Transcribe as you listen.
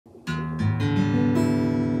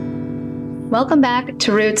Welcome back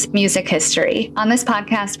to Roots Music History. On this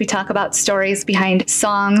podcast, we talk about stories behind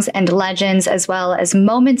songs and legends, as well as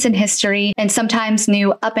moments in history and sometimes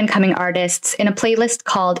new up-and-coming artists in a playlist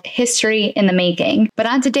called History in the Making. But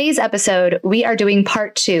on today's episode, we are doing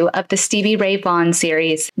part 2 of the Stevie Ray Vaughan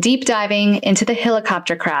series, deep diving into the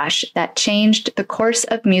helicopter crash that changed the course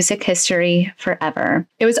of music history forever.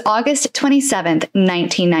 It was August 27th,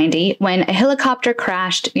 1990, when a helicopter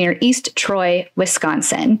crashed near East Troy,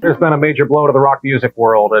 Wisconsin. There's been a major blow to the rock music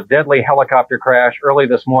world. A deadly helicopter crash early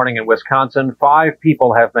this morning in Wisconsin. 5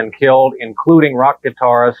 people have been killed, including rock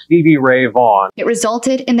guitarist Stevie Ray Vaughan. It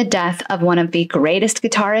resulted in the death of one of the greatest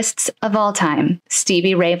guitarists of all time,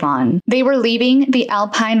 Stevie Ray Vaughan. They were leaving the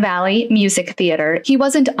Alpine Valley Music Theater. He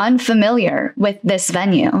wasn't unfamiliar with this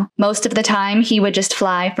venue. Most of the time, he would just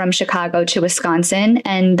fly from Chicago to Wisconsin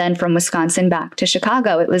and then from Wisconsin back to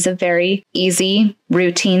Chicago. It was a very easy,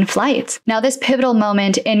 routine flight. Now, this pivotal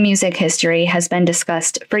moment in music history has been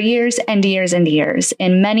discussed for years and years and years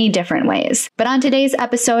in many different ways. But on today's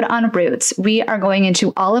episode on Roots, we are going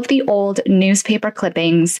into all of the old newspaper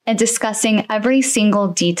clippings and discussing every single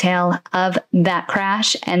detail of that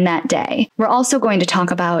crash and that day. We're also going to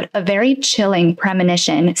talk about a very chilling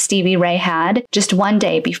premonition Stevie Ray had just one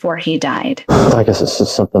day before he died. I guess it's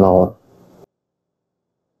just something I'll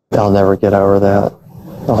never get over that.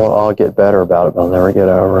 I'll get better about it, but I'll never get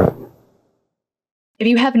over it. If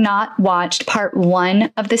you have not watched part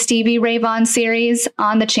 1 of the Stevie Ray Vaughan series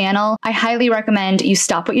on the channel, I highly recommend you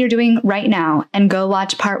stop what you're doing right now and go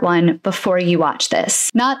watch part 1 before you watch this.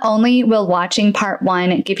 Not only will watching part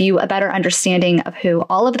 1 give you a better understanding of who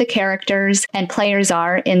all of the characters and players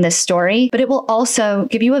are in this story, but it will also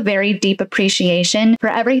give you a very deep appreciation for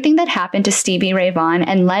everything that happened to Stevie Ray Vaughan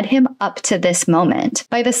and led him up to this moment.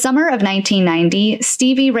 By the summer of 1990,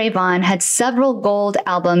 Stevie Ray Vaughan had several gold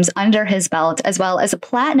albums under his belt, as well as a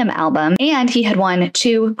platinum album, and he had won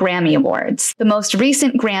 2 Grammy Awards. The most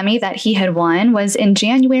recent Grammy that he had won was in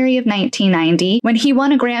January of 1990, when he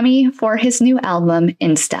won a Grammy for his new album,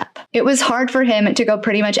 In Step. It was hard for him to go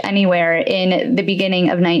pretty much anywhere in the beginning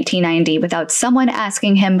of 1990 without someone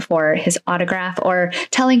asking him for his autograph or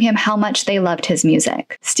telling him how much they loved his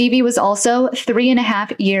music. Stevie was also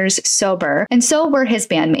 3.5 years sober, and so were his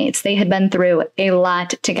bandmates. They had been through a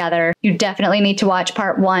lot together. You definitely need to watch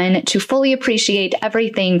part 1 to fully appreciate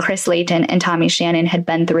everything Chris Layton and Tommy Shannon had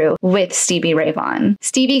been through with Stevie Ray Vaughan.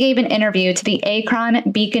 Stevie gave an interview to the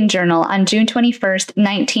Akron Beacon Journal on June 21st,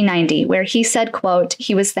 1990, where he said, quote,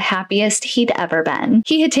 he was the happiest he'd ever been.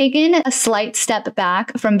 He had taken a slight step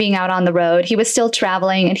back from being out on the road. He was still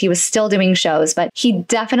traveling and he was still doing shows, but he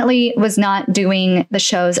definitely was not doing the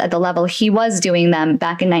shows at the level he was doing them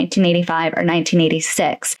back in 1985 or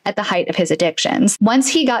 1986 at the height of his addictions. Once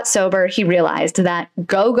he got sober, he realized that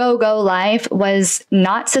go, go, go life was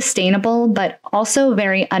not sustainable, but also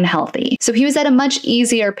very unhealthy. So he was at a much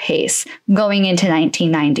easier pace going into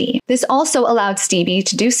 1990. This also allowed Stevie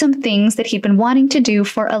to do some things that he'd been wanting to do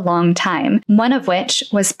for a long time, one of which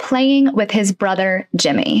was playing with his brother,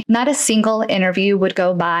 Jimmy. Not a single interview would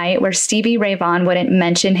go by where Stevie Ray Vaughan wouldn't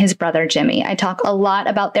mention his brother, Jimmy. I talk a lot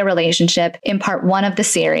about their relationship in part 1 of the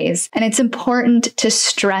series, and it's important to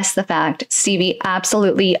stress the fact Stevie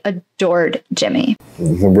absolutely adored Jimmy.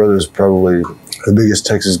 My brother's probably the biggest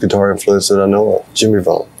Texas guitar influence that I know of, Jimmy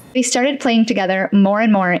Vaughan. They started playing together more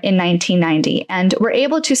and more in 1990 and were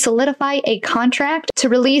able to solidify a contract to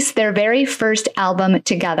release their very first album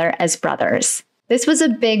together as brothers. This was a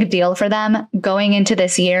big deal for them going into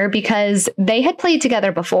this year because they had played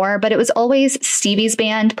together before, but it was always Stevie's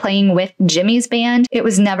band playing with Jimmy's band. It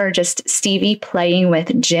was never just Stevie playing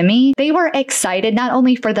with Jimmy. They were excited not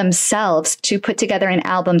only for themselves to put together an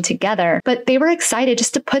album together, but they were excited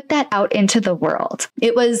just to put that out into the world.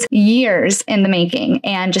 It was years in the making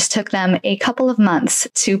and just took them a couple of months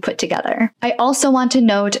to put together. I also want to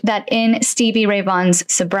note that in Stevie Ray Vaughan's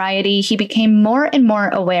sobriety, he became more and more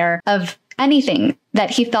aware of anything that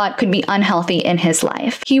he thought could be unhealthy in his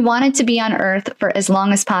life. He wanted to be on Earth for as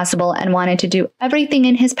long as possible and wanted to do everything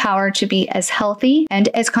in his power to be as healthy and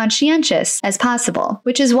as conscientious as possible,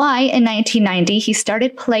 which is why in 1990 he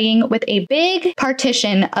started playing with a big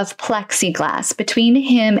partition of plexiglass between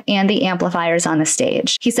him and the amplifiers on the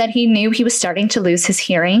stage. He said he knew he was starting to lose his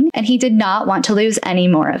hearing and he did not want to lose any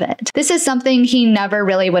more of it. This is something he never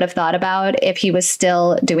really would have thought about if he was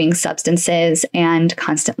still doing substances and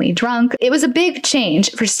constantly drunk. It was a big change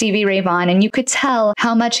change for Stevie Ray Vaughan, and you could tell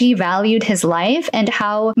how much he valued his life and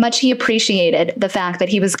how much he appreciated the fact that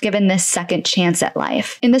he was given this second chance at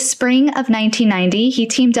life. In the spring of 1990, he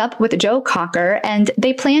teamed up with Joe Cocker, and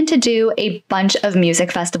they planned to do a bunch of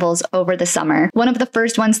music festivals over the summer. One of the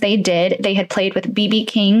first ones they did, they had played with B.B.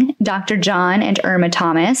 King, Dr. John, and Irma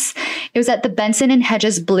Thomas. It was at the Benson and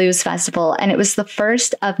Hedges Blues Festival, and it was the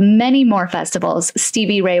first of many more festivals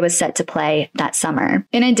Stevie Ray was set to play that summer.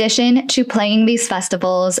 In addition to playing these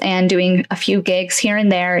festivals and doing a few gigs here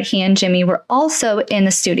and there, he and Jimmy were also in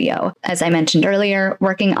the studio, as I mentioned earlier,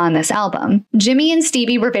 working on this album. Jimmy and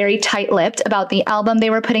Stevie were very tight-lipped about the album they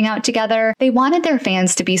were putting out together. They wanted their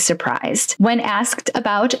fans to be surprised. When asked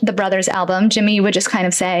about the brothers' album, Jimmy would just kind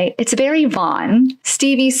of say, "It's very Vaughan."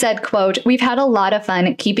 Stevie said, quote, "We've had a lot of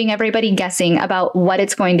fun keeping everybody guessing about what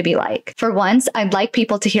it's going to be like. For once, I'd like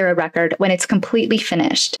people to hear a record when it's completely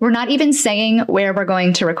finished. We're not even saying where we're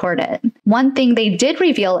going to record it." One thing they did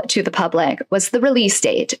reveal to the public was the release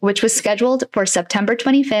date, which was scheduled for September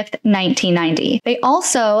 25th, 1990. They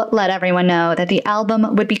also let everyone know that the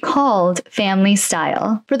album would be called Family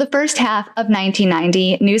Style. For the first half of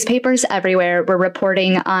 1990, newspapers everywhere were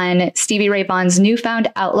reporting on Stevie Ray Vaughan's newfound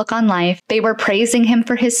outlook on life. They were praising him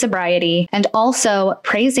for his sobriety and also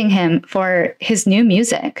praising him for his new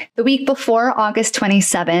music. The week before August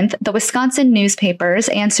 27th, the Wisconsin newspapers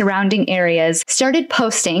and surrounding areas started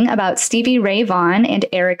posting about Stevie Ray Vaughan and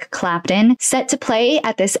Eric Clapton set to play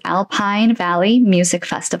at this Alpine Valley Music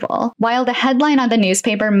Festival. While the headline on the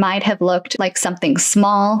newspaper might have looked like something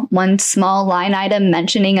small, one small line item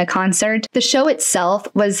mentioning a concert, the show itself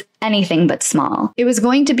was anything but small. It was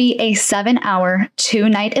going to be a 7-hour,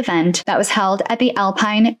 2-night event that was held at the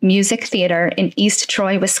Alpine Music Theater in East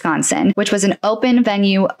Troy, Wisconsin, which was an open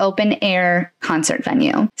venue, open air concert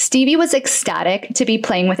venue. Stevie was ecstatic to be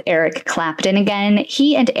playing with Eric Clapton again.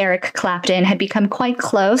 He and Eric Clapton had become quite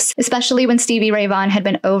close, especially when Stevie Ray Vaughan had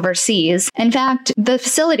been overseas. In fact, the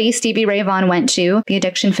facility Stevie Ray Vaughan went to, the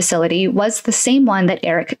addiction facility, was the same one that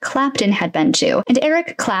Eric Clapton had been to. And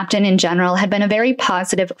Eric Clapton in general had been a very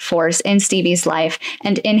positive force in Stevie's life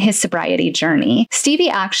and in his sobriety journey. Stevie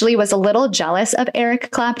actually was a little jealous of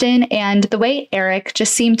Eric Clapton and the way Eric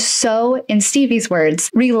just seemed so, in Stevie's words,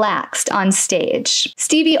 relaxed on stage.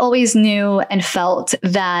 Stevie always knew and felt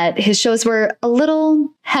that his shows were a little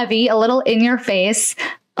heavy, a little in your face,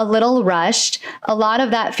 a little rushed. A lot of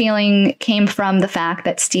that feeling came from the fact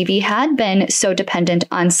that Stevie had been so dependent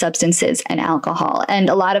on substances and alcohol. And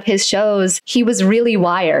a lot of his shows, he was really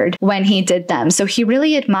wired when he did them. So he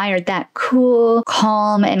really admired that cool,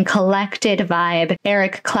 calm, and collected vibe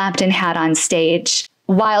Eric Clapton had on stage,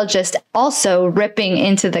 while just also ripping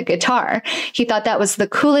into the guitar. He thought that was the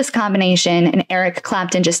coolest combination, and Eric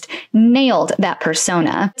Clapton just nailed that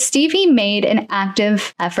persona. Stevie made an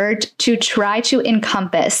active effort to try to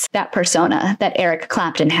encompass that persona that Eric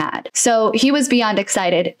Clapton had. So he was beyond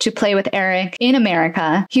excited to play with Eric in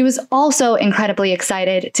America. He was also incredibly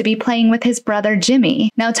excited to be playing with his brother Jimmy.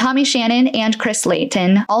 Now, Tommy Shannon and Chris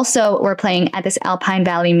Layton also were playing at this Alpine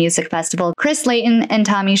Valley Music Festival. Chris Layton and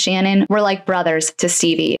Tommy Shannon were like brothers to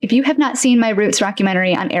Stevie. If you have not seen my Roots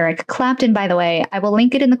documentary on Eric Clapton, by the way, I will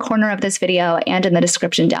link it in the corner of this video and in the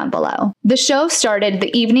description down below. The show started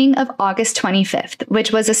the evening of August 25th,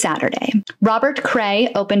 which was a Saturday. Robert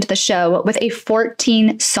Cray opened the show with a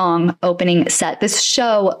 14-song opening set. This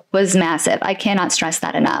show was massive. I cannot stress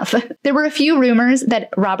that enough. There were a few rumors that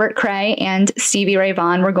Robert Cray and Stevie Ray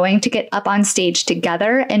Vaughan were going to get up on stage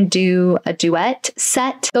together and do a duet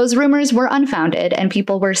set. Those rumors were unfounded, and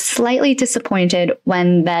people were slightly disappointed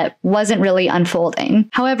when that wasn't really unfolding.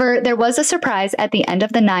 However, there was a surprise at the end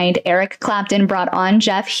of the night. Eric Clapton brought on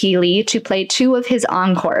Jeff Healey to play 2 of his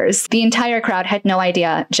encores. The entire crowd had no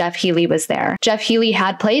idea Jeff Healey was there. Jeff Healey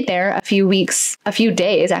had played there a few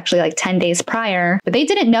days, actually like 10 days prior, but they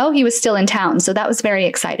didn't know he was still in town, so that was very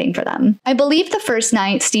exciting for them. I believe the first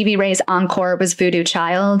night Stevie Ray's encore was Voodoo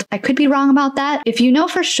Child. I could be wrong about that. If you know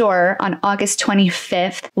for sure on August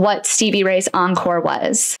 25th what Stevie Ray's encore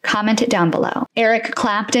was, comment it down below. Eric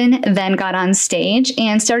Clapton then got on stage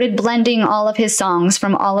and started blending all of his songs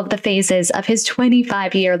from all of the phases of his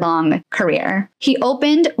 25-year-long career. He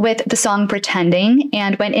opened with the song Pretending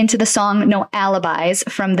and went into the song No Alibis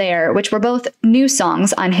from there, which were both new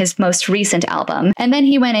songs on his most recent album. And then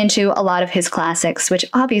he went into a lot of his classics, which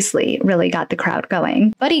obviously really got the crowd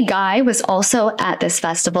going. Buddy Guy was also at this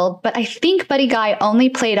festival, but I think Buddy Guy only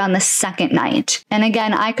played on the second night. And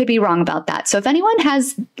again, I could be wrong about that. So if anyone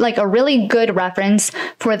has like a really good reference preference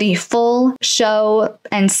for the full show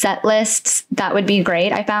and set lists, that would be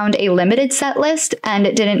great. I found a limited set list and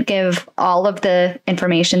it didn't give all of the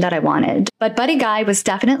information that I wanted. But Buddy Guy was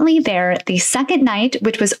definitely there the second night,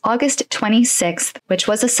 which was August 26th, which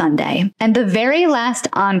was a Sunday. And the very last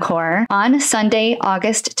encore on Sunday,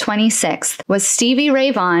 August 26th, was Stevie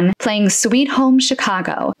Ray Vaughan playing Sweet Home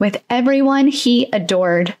Chicago with everyone he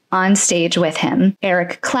adored on stage with him.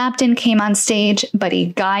 Eric Clapton came on stage, Buddy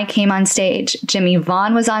Guy came on stage, Jimmy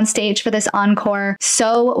Vaughan was on stage for this encore,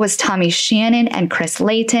 so was Tommy Shannon and Chris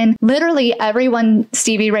Layton. Literally everyone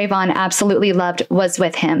Stevie Ray Vaughan absolutely loved was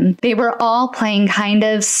with him. They were all playing kind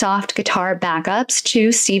of soft guitar backups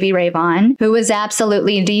to Stevie Ray Vaughan, who was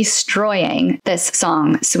absolutely destroying this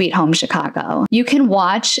song, Sweet Home Chicago. You can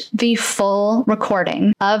watch the full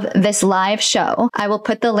recording of this live show. I will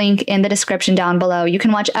put the link in the description down below. You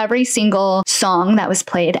can watch every single song that was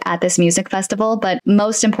played at this music festival, but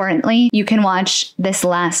most importantly, you can watch this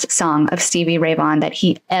last song of Stevie Ray Vaughan that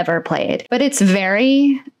he ever played. But it's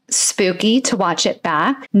very spooky to watch it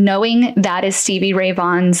back, knowing that is Stevie Ray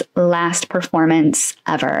Vaughan's last performance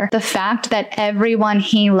ever. The fact that everyone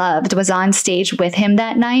he loved was on stage with him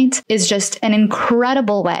that night is just an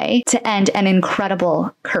incredible way to end an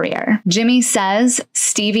incredible career. Jimmy says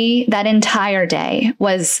Stevie that entire day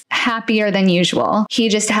was happier than usual. He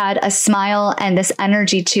just had a smile and this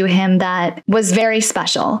energy to him that was very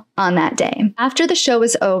special on that day. After the show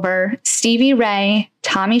was over, Stevie Ray,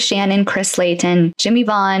 Tommy Shannon, Chris Layton, Jimmy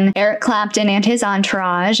Vaughan, Eric Clapton and his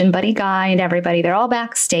entourage, and Buddy Guy and everybody, they're all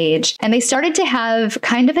backstage. And they started to have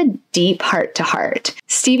kind of a deep heart-to-heart.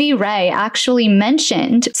 Stevie Ray actually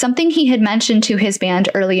mentioned something he had mentioned to his band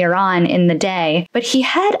earlier on in the day, but he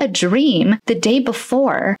had a dream the day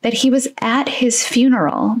before that he was at his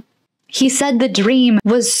funeral. He said the dream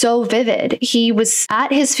was so vivid. He was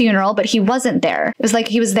at his funeral, but he wasn't there. It was like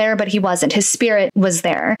he was there, but he wasn't. His spirit was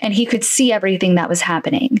there, and he could see everything that was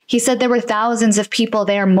happening. He said there were thousands of people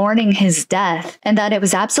there mourning his death, and that it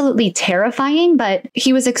was absolutely terrifying, but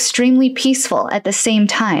he was extremely peaceful at the same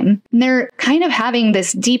time. And they're kind of having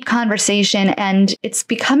this deep conversation, and it's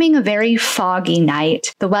becoming a very foggy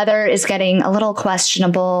night. The weather is getting a little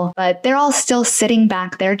questionable, but they're all still sitting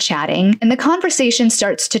back there chatting, and the conversation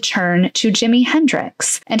starts to turn to Jimi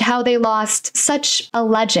Hendrix and how they lost such a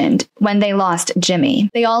legend when they lost Jimmy.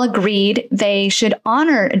 They all agreed they should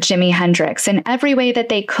honor Jimi Hendrix in every way that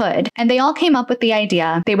they could, and they all came up with the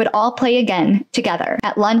idea they would all play again together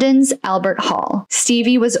at London's Albert Hall.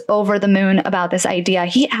 Stevie was over the moon about this idea.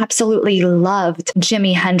 He absolutely loved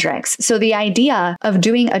Jimi Hendrix. So the idea of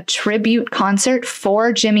doing a tribute concert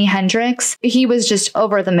for Jimi Hendrix, he was just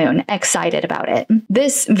over the moon, excited about it.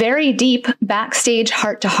 This very deep backstage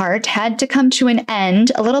heart-to-heart had to come to an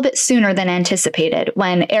end a little bit sooner than anticipated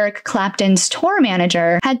when Eric Clapton's tour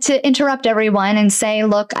manager had to interrupt everyone and say,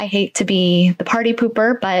 look, I hate to be the party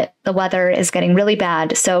pooper, but the weather is getting really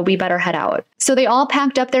bad, so we better head out. So they all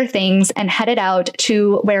packed up their things and headed out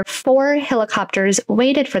to where 4 helicopters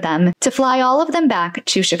waited for them to fly all of them back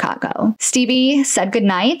to Chicago. Stevie said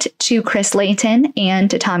goodnight to Chris Layton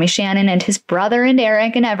and to Tommy Shannon and his brother and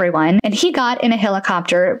Eric and everyone, and he got in a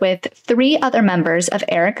helicopter with 3 other members of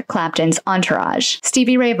Eric Clapton's entourage.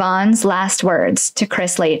 Stevie Ray Vaughan's last words to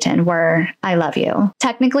Chris Layton were, I love you.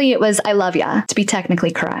 Technically, it was I love ya, to be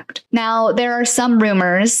technically correct. Now, there are some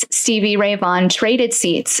rumors Stevie Ray Vaughan traded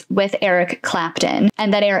seats with Eric Clapton,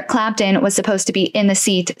 and that Eric Clapton was supposed to be in the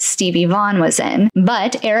seat Stevie Vaughan was in.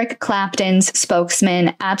 But Eric Clapton's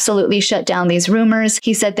spokesman absolutely shut down these rumors.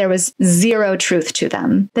 He said there was zero truth to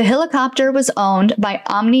them. The helicopter was owned by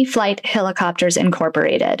Omni Flight Helicopters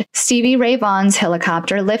Incorporated. Stevie Ray Vaughan's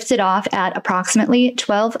helicopter lifted off at approximately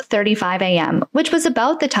 12:35 a.m., which was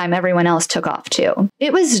about the time everyone else took off too.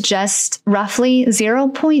 It was just roughly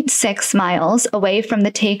 0.6 miles away from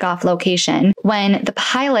the takeoff location when the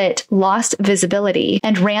pilot lost visibility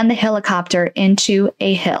and ran the helicopter into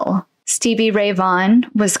a hill. Stevie Ray Vaughan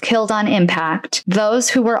was killed on impact. Those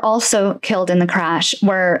who were also killed in the crash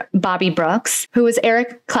were Bobby Brooks, who was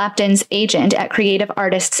Eric Clapton's agent at Creative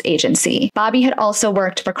Artists Agency. Bobby had also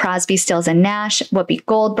worked for Crosby, Stills and Nash, Whoopi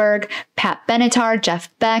Goldberg, Pat Benatar, Jeff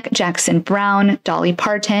Beck, Jackson Browne, Dolly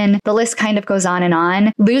Parton. The list kind of goes on and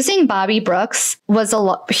on. Losing Bobby Brooks was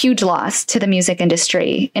a huge loss to the music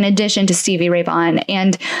industry, in addition to Stevie Ray Vaughan.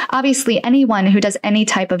 And obviously anyone who does any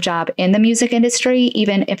type of job in the music industry,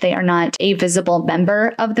 even if they are not not a visible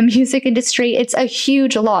member of the music industry, it's a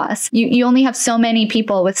huge loss. You only have so many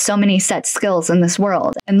people with so many set skills in this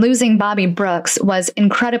world. And losing Bobby Brooks was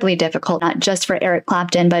incredibly difficult, not just for Eric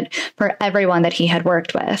Clapton, but for everyone that he had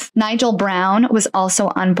worked with. Nigel Brown was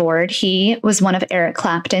also on board. He was one of Eric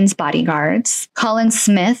Clapton's bodyguards. Colin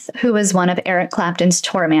Smith, who was one of Eric Clapton's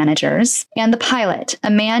tour managers, and the pilot, a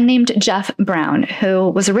man named Jeff Brown, who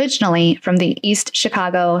was originally from the East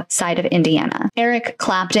Chicago side of Indiana. Eric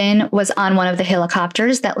Clapton was on one of the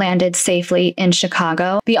helicopters that landed safely in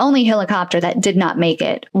Chicago. The only helicopter that did not make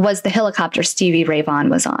it was the helicopter Stevie Ray Vaughan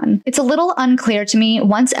was on. It's a little unclear to me.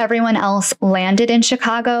 Once everyone else landed in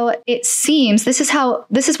Chicago, it seems, this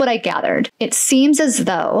is what I gathered. It seems as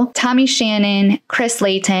though Tommy Shannon, Chris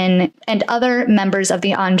Layton, and other members of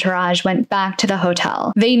the entourage went back to the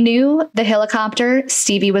hotel. They knew the helicopter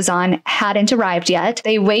Stevie was on hadn't arrived yet.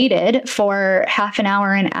 They waited for half an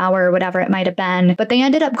hour, whatever it might have been, but they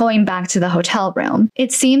ended up going back to the hotel room.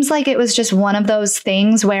 It seems like it was just one of those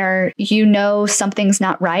things where you know something's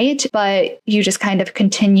not right, but you just kind of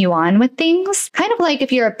continue on with things. Kind of like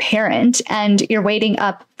if you're a parent and you're waiting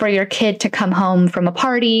up for your kid to come home from a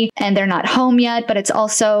party and they're not home yet, but it's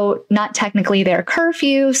also not technically their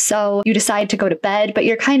curfew. So you decide to go to bed, but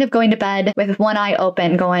you're kind of going to bed with one eye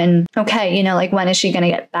open going, okay, you know, like when is she going to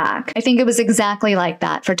get back? I think it was exactly like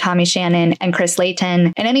that for Tommy Shannon and Chris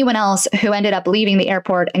Layton and anyone else who ended up leaving the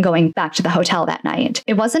airport and going back to the hotel that night.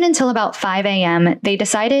 It wasn't until about 5 a.m. they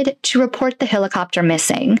decided to report the helicopter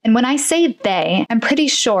missing. And when I say they, I'm pretty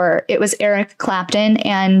sure it was Eric Clapton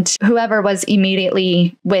and whoever was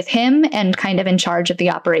immediately with him and kind of in charge of the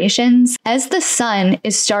operations. As the sun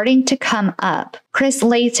is starting to come up, Chris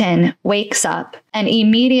Layton wakes up and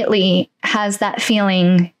immediately has that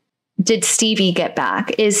feeling, did Stevie get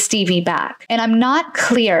back? Is Stevie back? And I'm not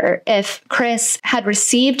clear if Chris had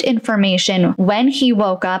received information when he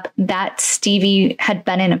woke up that Stevie had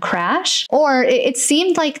been in a crash, or it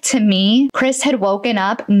seemed like to me, Chris had woken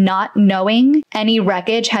up not knowing any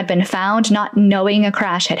wreckage had been found, not knowing a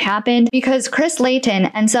crash had happened, because Chris Layton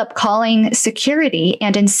ends up calling security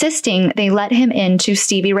and insisting they let him into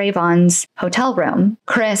Stevie Ray Vaughan's hotel room.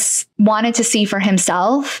 Chris wanted to see for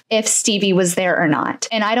himself if Stevie was there or not.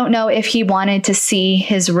 And I don't know if he wanted to see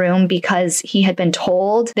his room because he had been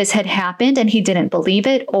told this had happened and he didn't believe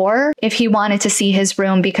it, or if he wanted to see his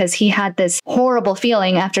room because he had this horrible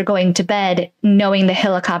feeling after going to bed knowing the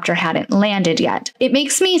helicopter hadn't landed yet. It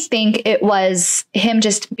makes me think it was him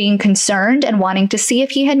just being concerned and wanting to see if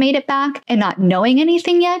he had made it back and not knowing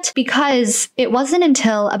anything yet, because it wasn't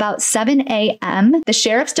until about 7 a.m. the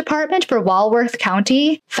sheriff's department for Walworth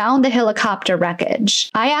County found the helicopter wreckage.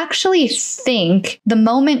 I actually think the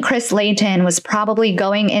moment Chris Layton was probably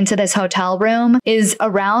going into this hotel room is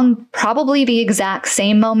around probably the exact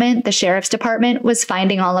same moment the sheriff's department was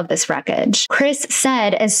finding all of this wreckage. Chris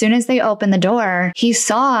said as soon as they opened the door, he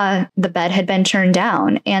saw the bed had been turned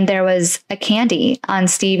down and there was a candy on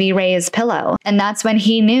Stevie Ray's pillow. And that's when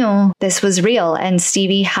he knew this was real and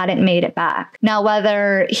Stevie hadn't made it back. Now,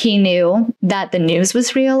 whether he knew that the news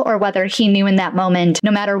was real or whether he knew in that moment,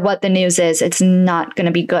 no matter what the news is, it's not going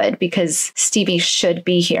to be good because Stevie should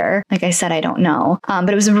be here. Like I said, I don't know. But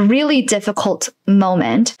it was a really difficult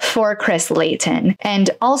moment for Chris Layton and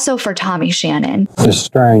also for Tommy Shannon. It's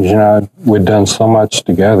strange, you know, we'd done so much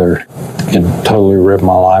together. It totally ripped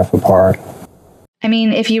my life apart. I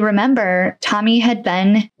mean, if you remember, Tommy had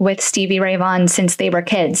been with Stevie Ray Vaughan since they were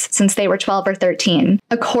kids, since they were 12 or 13.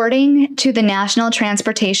 According to the National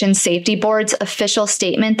Transportation Safety Board's official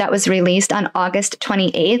statement that was released on August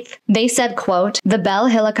 28th, they said, quote, "The Bell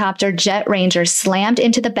helicopter Jet Ranger slammed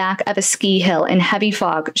into the back of a ski hill in heavy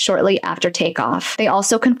fog shortly after takeoff." They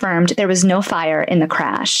also confirmed there was no fire in the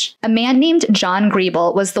crash. A man named John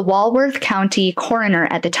Griebel was the Walworth County coroner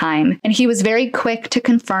at the time, and he was very quick to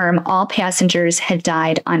confirm all passengers had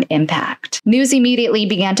died on impact. News immediately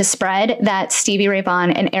began to spread that Stevie Ray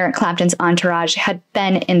Vaughan and Eric Clapton's entourage had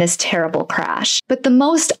been in this terrible crash. But the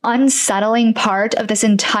most unsettling part of this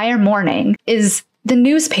entire morning is the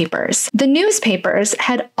newspapers. The newspapers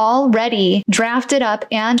had already drafted up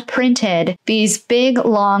and printed these big,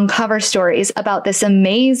 long cover stories about this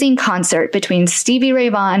amazing concert between Stevie Ray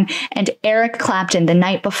Vaughan and Eric Clapton the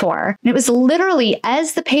night before. And it was literally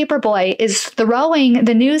as the paperboy is throwing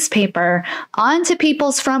the newspaper onto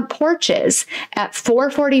people's front porches at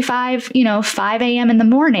 4:45, 5 a.m. in the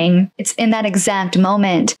morning. It's in that exact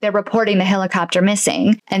moment they're reporting the helicopter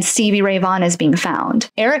missing and Stevie Ray Vaughan is being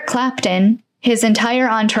found. Eric Clapton, his entire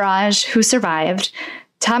entourage who survived,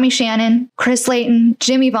 Tommy Shannon, Chris Layton,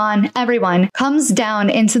 Jimmy Vaughan, everyone comes down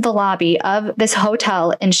into the lobby of this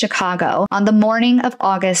hotel in Chicago on the morning of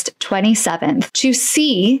August 27th to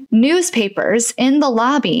see newspapers in the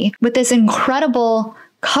lobby with this incredible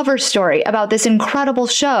cover story about this incredible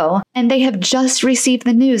show, and they have just received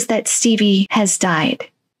the news that Stevie has died.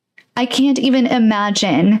 I can't even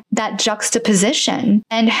imagine that juxtaposition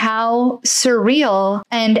and how surreal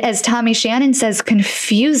and, as Tommy Shannon says,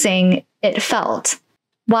 confusing it felt.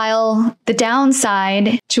 While the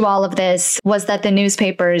downside to all of this was that the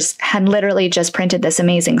newspapers had literally just printed this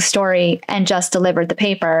amazing story and just delivered the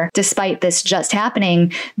paper, despite this just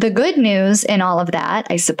happening, the good news in all of that,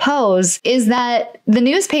 I suppose, is that the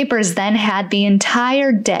newspapers then had the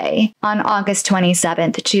entire day on August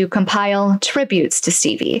 27th to compile tributes to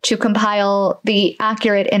Stevie, to compile the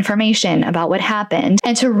accurate information about what happened,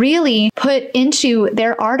 and to really put into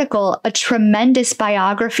their article a tremendous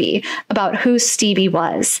biography about who Stevie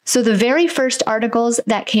was. So the very first articles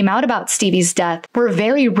that came out about Stevie's death were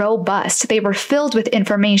very robust. They were filled with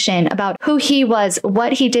information about who he was,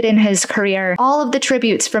 what he did in his career, all of the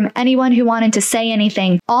tributes from anyone who wanted to say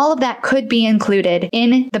anything. All of that could be included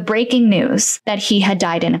in the breaking news that he had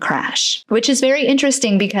died in a crash, which is very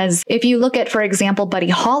interesting because if you look at, for example, Buddy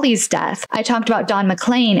Holly's death, I talked about Don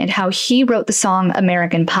McLean and how he wrote the song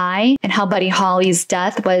American Pie and how Buddy Holly's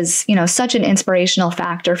death was, such an inspirational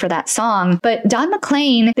factor for that song. But Don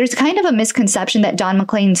McLean, there's kind of a misconception that Don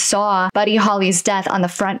McLean saw Buddy Holly's death on the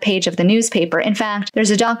front page of the newspaper. In fact, there's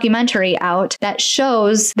a documentary out that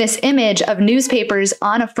shows this image of newspapers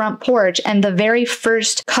on a front porch, and the very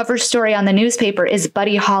first cover story on the newspaper is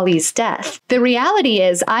Buddy Holly's death. The reality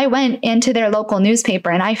is, I went into their local newspaper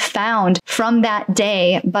and I found from that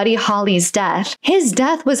day Buddy Holly's death. His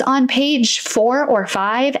death was on page 4 or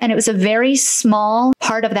 5, and it was a very small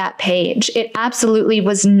part of that page. It absolutely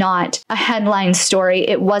was not a headline story.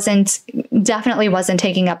 It definitely wasn't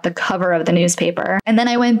taking up the cover of the newspaper. And then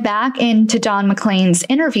I went back into Don McLean's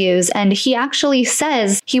interviews, and he actually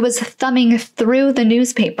says he was thumbing through the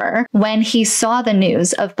newspaper when he saw the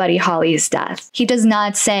news of Buddy Holly's death. He does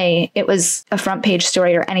not say it was a front page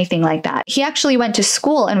story or anything like that. He actually went to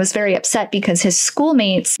school and was very upset because his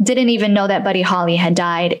schoolmates didn't even know that Buddy Holly had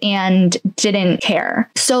died and didn't care.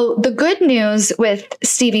 So the good news with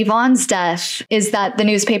Stevie Vaughan's death is that the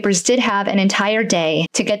newspapers did have an entire day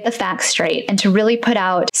to get the facts straight and to really put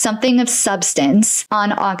out something of substance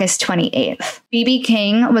on August 28th. B.B.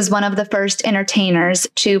 King was one of the first entertainers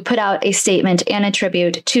to put out a statement and a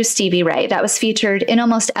tribute to Stevie Ray that was featured in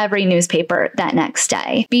almost every newspaper that next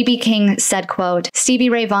day. B.B. King said, quote, "Stevie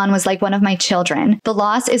Ray Vaughan was like one of my children. The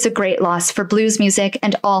loss is a great loss for blues music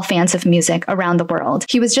and all fans of music around the world.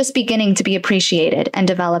 He was just beginning to be appreciated and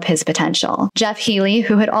develop his potential." Jeff Healey,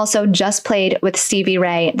 who had also just played with Stevie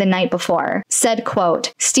Ray the night before, said,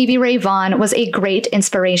 quote, "Stevie Ray Vaughan was a great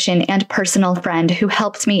inspiration and personal friend who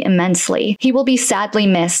helped me immensely. He will be sadly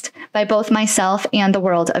missed by both myself and the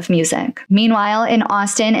world of music." Meanwhile, in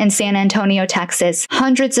Austin and San Antonio, Texas,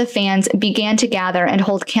 hundreds of fans began to gather and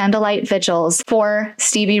hold candlelight vigils for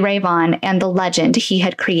Stevie Ray Vaughan and the legend he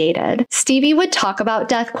had created. Stevie would talk about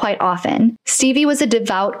death quite often. Stevie was a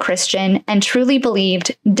devout Christian and truly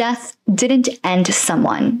believed death didn't end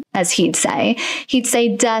someone, as he'd say. He'd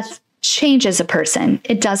say death changes a person.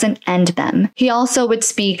 It doesn't end them. He also would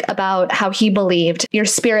speak about how he believed your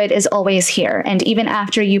spirit is always here. And even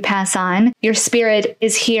after you pass on, your spirit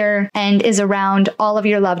is here and is around all of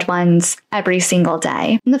your loved ones every single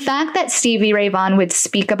day. And the fact that Stevie Ray Vaughan would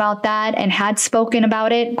speak about that and had spoken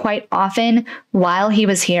about it quite often while he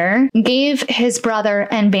was here gave his brother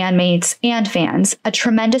and bandmates and fans a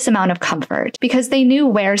tremendous amount of comfort because they knew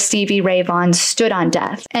where Stevie Ray Vaughan stood on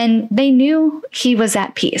death and they knew he was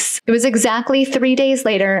at peace. It was exactly 3 days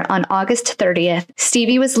later, on August 30th,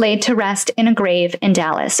 Stevie was laid to rest in a grave in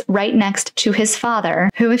Dallas, right next to his father,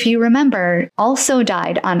 who, if you remember, also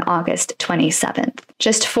died on August 27th,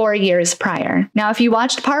 just 4 years prior. Now, if you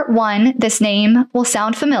watched part 1, this name will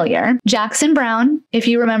sound familiar. Jackson Browne, if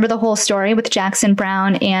you remember the whole story with Jackson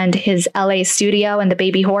Browne and his LA studio and the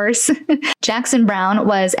baby horse, Jackson Browne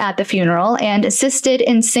was at the funeral and assisted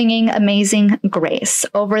in singing Amazing Grace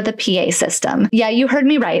over the PA system. Yeah, you heard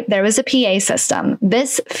me right. There was a PA system.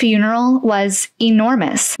 This funeral was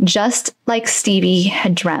enormous, just like Stevie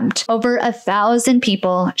had dreamt. Over 1,000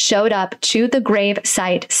 people showed up to the grave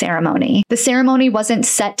site ceremony. The ceremony wasn't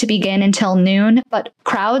set to begin until noon, but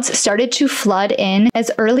crowds started to flood in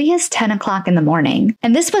as early as 10 o'clock in the morning.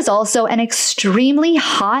 And this was also an extremely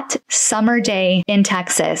hot summer day in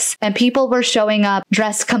Texas, and people were showing up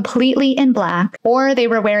dressed completely in black, or they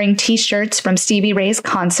were wearing t-shirts from Stevie Ray's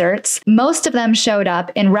concerts. Most of them showed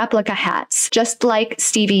up in replica replica hats, just like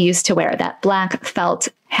Stevie used to wear, that black felt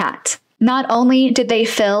hat. Not only did they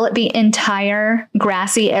fill the entire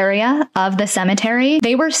grassy area of the cemetery,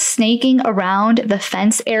 they were snaking around the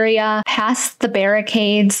fence area, past the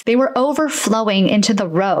barricades. They were overflowing into the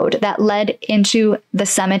road that led into the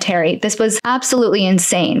cemetery. This was absolutely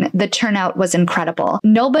insane. The turnout was incredible.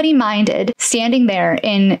 Nobody minded standing there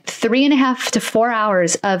in 3.5 to 4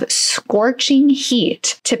 hours of scorching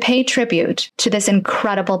heat to pay tribute to this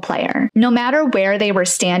incredible player. No matter where they were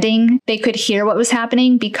standing, they could hear what was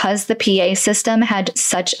happening because the PA system had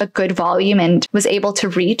such a good volume and was able to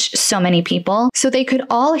reach so many people. So they could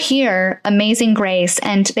all hear Amazing Grace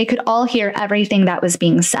and they could all hear everything that was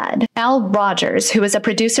being said. Al Rogers, who was a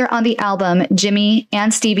producer on the album Jimmy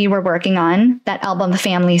and Stevie were working on, that album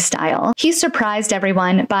Family Style, he surprised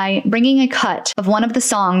everyone by bringing a cut of one of the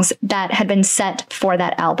songs that had been set for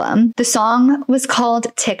that album. The song was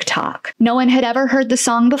called TikTok. No one had ever heard the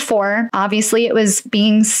song before. Obviously, it was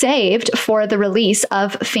being saved for the release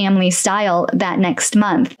of Family Style that next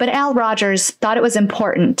month. But Al Rogers thought it was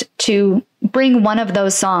important to bring one of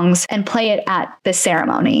those songs and play it at the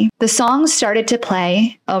ceremony. The song started to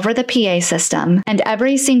play over the PA system, and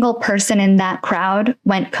every single person in that crowd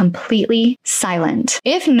went completely silent.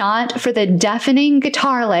 If not for the deafening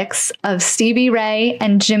guitar licks of Stevie Ray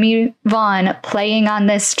and Jimmy Vaughan playing on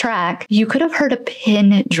this track, you could have heard a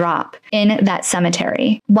pin drop in that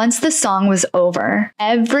cemetery. Once the song was over,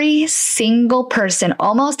 every single person,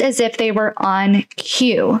 almost as if they were on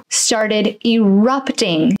cue, started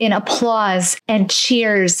erupting in applause and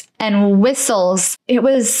cheers and whistles. It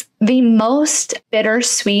was the most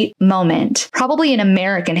bittersweet moment, probably in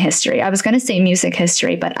American history. I was going to say music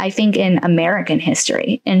history, but I think in American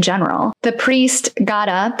history in general. The priest got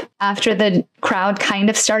up after the crowd kind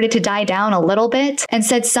of started to die down a little bit and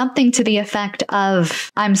said something to the effect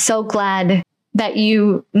of, "I'm so glad that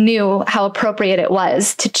you knew how appropriate it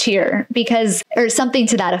was to cheer," because, or something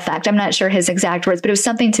to that effect. I'm not sure his exact words, but it was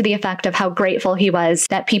something to the effect of how grateful he was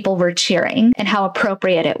that people were cheering and how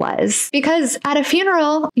appropriate it was. Because at a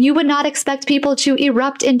funeral, you would not expect people to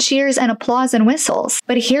erupt in cheers and applause and whistles.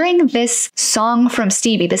 But hearing this song from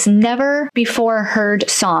Stevie, this never before heard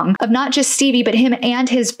song of not just Stevie, but him and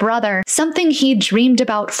his brother, something he dreamed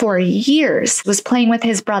about for years, was playing with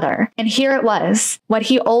his brother. And here it was, what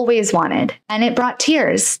he always wanted. And it brought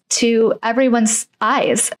tears to everyone's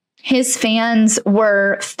eyes. His fans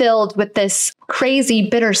were filled with this crazy,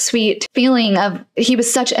 bittersweet feeling of he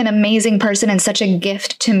was such an amazing person and such a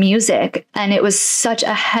gift to music. And it was such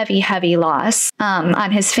a heavy, heavy loss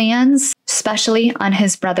on his fans, especially on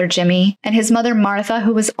his brother Jimmy, and his mother Martha,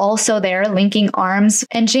 who was also there linking arms,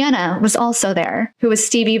 and Jana was also there, who was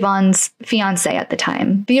Stevie Vaughan's fiance at the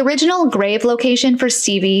time. The original grave location for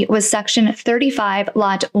Stevie was section 35,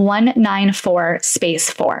 lot 194, space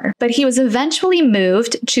 4, but he was eventually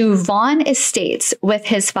moved to Vaughan Estates with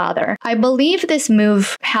his father. I believe this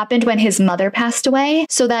move happened when his mother passed away,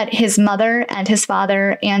 so that his mother and his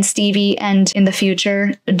father and Stevie, and in the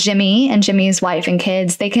future, Jimmy and Jimmy's wife and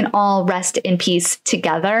kids, they can all rest in peace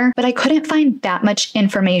together. But I couldn't find that much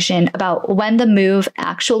information about when the move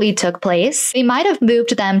actually took place. They might have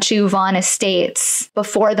moved them to Vaughan Estates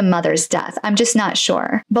before the mother's death. I'm just not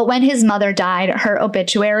sure. But when his mother died, her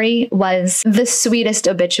obituary was the sweetest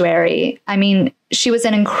obituary. I mean, she was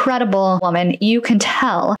an incredible woman. You can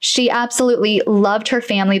tell. She absolutely loved her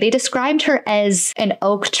family. They described her as an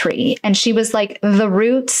oak tree, and she was like the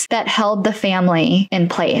roots that held the family in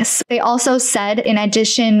place. They also said, in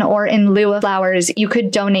addition or in lieu of flowers, you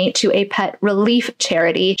could donate to a pet relief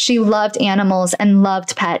charity. She loved animals and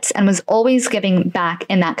loved pets and was always giving back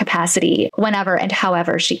in that capacity whenever and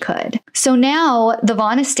however she could. So now the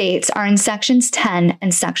Vaughan Estates are in sections 10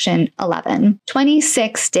 and section 11.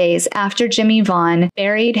 26 days after Jimmy Vaughan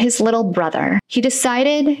buried his little brother, he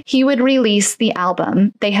decided he would release the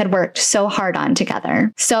album they had worked so hard on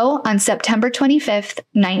together. So on September 25th,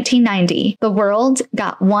 1990, the world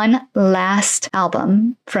got one last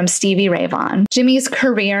album from Stevie Ray Vaughan. Jimmy's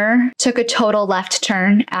career took a total left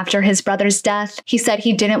turn after his brother's death. He said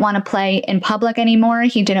he didn't want to play in public anymore.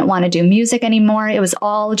 He didn't want to do music anymore. It was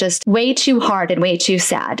all just way too hard and way too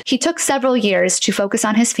sad. He took several years to focus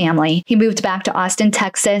on his family. He moved back to Austin,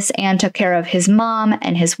 Texas, and took care of his mom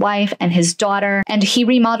and his wife and his daughter, and he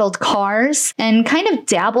remodeled cars and kind of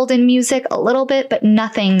dabbled in music a little bit, but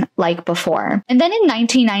nothing like before. And then in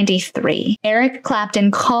 1993, Eric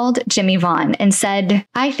Clapton called Jimmy Vaughan and said,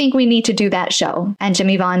 "I think we need to do that show." And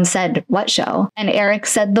Jimmy Vaughan said, "What show?" And Eric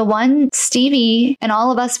said, "The one Stevie and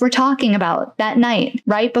all of us were talking about that night,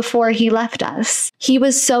 right before he left us." He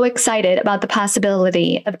was so excited about the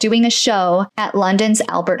possibility of doing a show at London's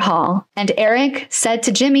Albert Hall. And Eric said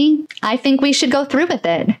to Jimmy, "I think we should go through with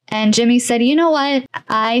it." And Jimmy said, "You know what?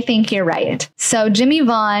 I think you're right." So Jimmy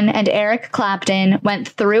Vaughan and Eric Clapton went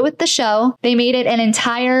through with the show. They made it an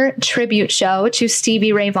entire tribute show to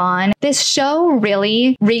Stevie Ray Vaughan. This show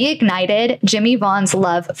really reignited Jimmy Vaughan's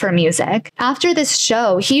love for music. After this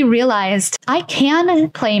show, he realized, I can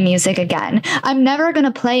play music again. I'm never going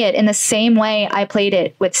to play it in the same way I played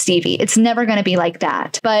it with Stevie. It's never going to be like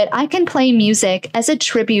that. But I can play music as a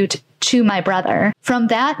tribute to my brother. From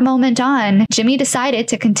that moment on, Jimmy decided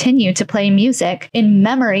to continue to play music in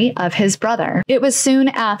memory of his brother. It was soon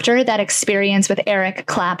after that experience with Eric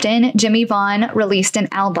Clapton, Jimmy Vaughan released an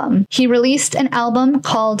album. He released an album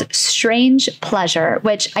called Strange Pleasure,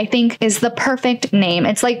 which I think is the perfect name.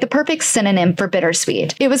 It's like the perfect synonym for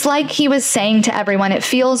bittersweet. It was like he was saying to everyone, it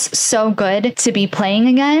feels so good to be playing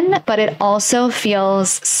again, but it also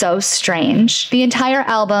feels so strange. The entire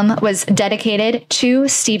album was dedicated to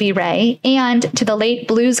Stevie Ray and to the late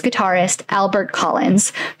blues guitarist Albert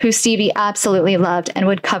Collins, who Stevie absolutely loved and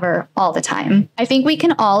would cover all the time. I think we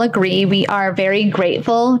can all agree we are very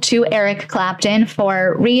grateful to Eric Clapton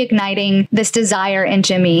for reigniting this desire in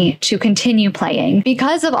Jimmy to continue playing.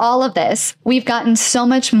 Because of all of this, we've gotten so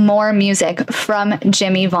much more music from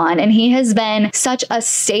Jimmy Vaughan, and he has been such a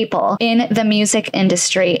staple in the music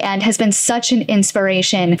industry and has been such an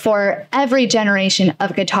inspiration for every generation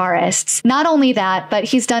of guitarists. Not only that, but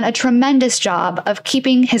he's done a tremendous job of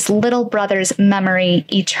keeping his little brother's memory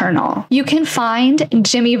eternal. You can find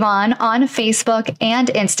Jimmy Vaughan on Facebook and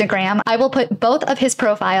Instagram. I will put both of his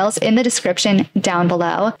profiles in the description down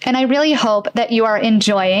below. And I really hope that you are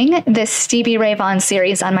enjoying this Stevie Ray Vaughan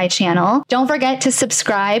series on my channel. Don't forget to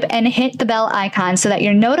subscribe and hit the bell icon so that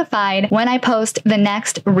you're notified when I post the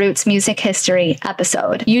next Roots Music History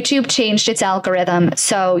episode. YouTube changed its algorithm,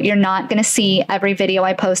 so you're not going to see every video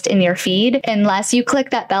I post in your feed unless you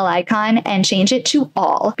click that bell icon and change it to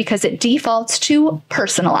all, because it defaults to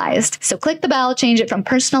personalized. So click the bell, change it from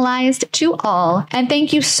personalized to all. And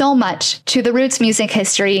thank you so much to the Roots Music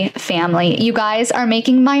History family. You guys are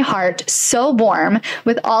making my heart so warm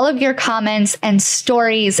with all of your comments and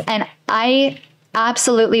stories, and I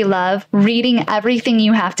absolutely love reading everything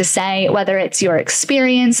you have to say, whether it's your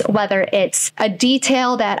experience, whether it's a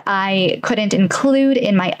detail that I couldn't include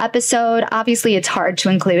in my episode. Obviously, it's hard to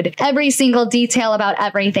include every single detail about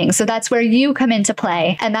everything. So that's where you come into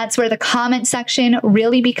play. And that's where the comment section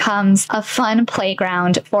really becomes a fun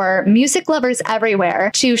playground for music lovers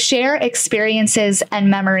everywhere to share experiences and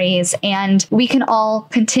memories. And we can all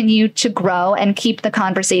continue to grow and keep the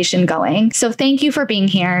conversation going. So thank you for being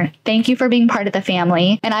here. Thank you for being part of the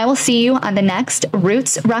family, and I will see you on the next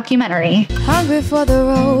Roots Rockumentary. Hungry for the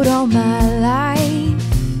road all my life,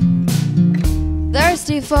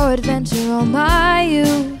 thirsty for adventure all my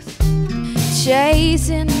youth,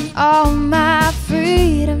 chasing all my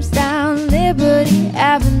freedoms down Liberty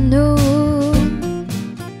Avenue.